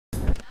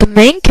The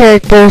main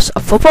characters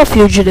of Football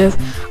Fugitive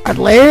are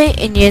Larry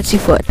and Yancey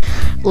Foot.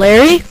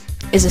 Larry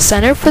is a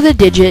center for the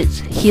digits.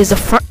 He is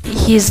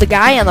the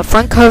guy on the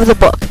front cover of the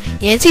book.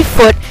 Yancey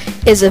Foot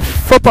is a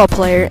football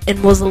player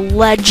and was a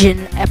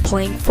legend at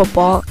playing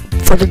football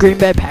for the Green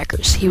Bay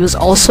Packers. He was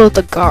also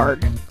the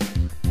guard.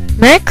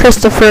 Matt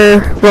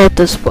Christopher wrote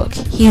this book.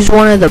 He's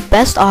one of the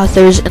best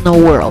authors in the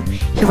world.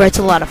 He writes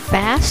a lot of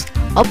fast,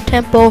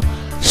 up-tempo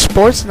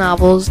sports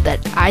novels that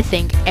I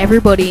think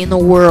everybody in the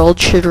world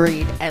should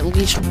read at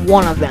least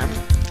one of them.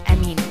 I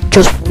mean,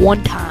 just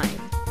one time.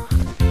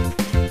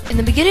 In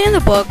the beginning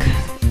of the book,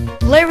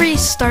 Larry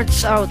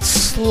starts out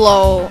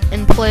slow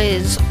and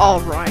plays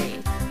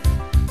alright.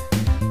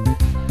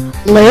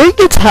 Larry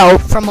gets help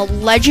from a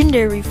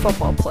legendary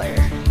football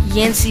player,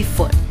 Yancey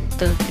Foot,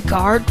 the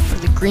guard for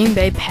the Green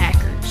Bay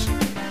Packers.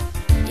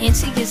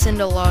 Yancey gets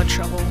into a lot of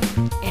trouble,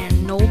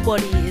 and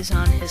nobody is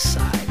on his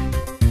side.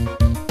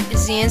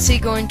 Is Yancey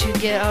going to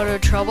get out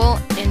of trouble,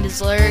 and is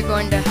Larry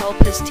going to help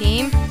his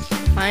team?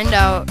 Find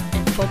out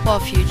in Football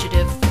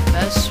Fugitive, the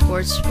best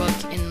sports book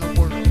in the world.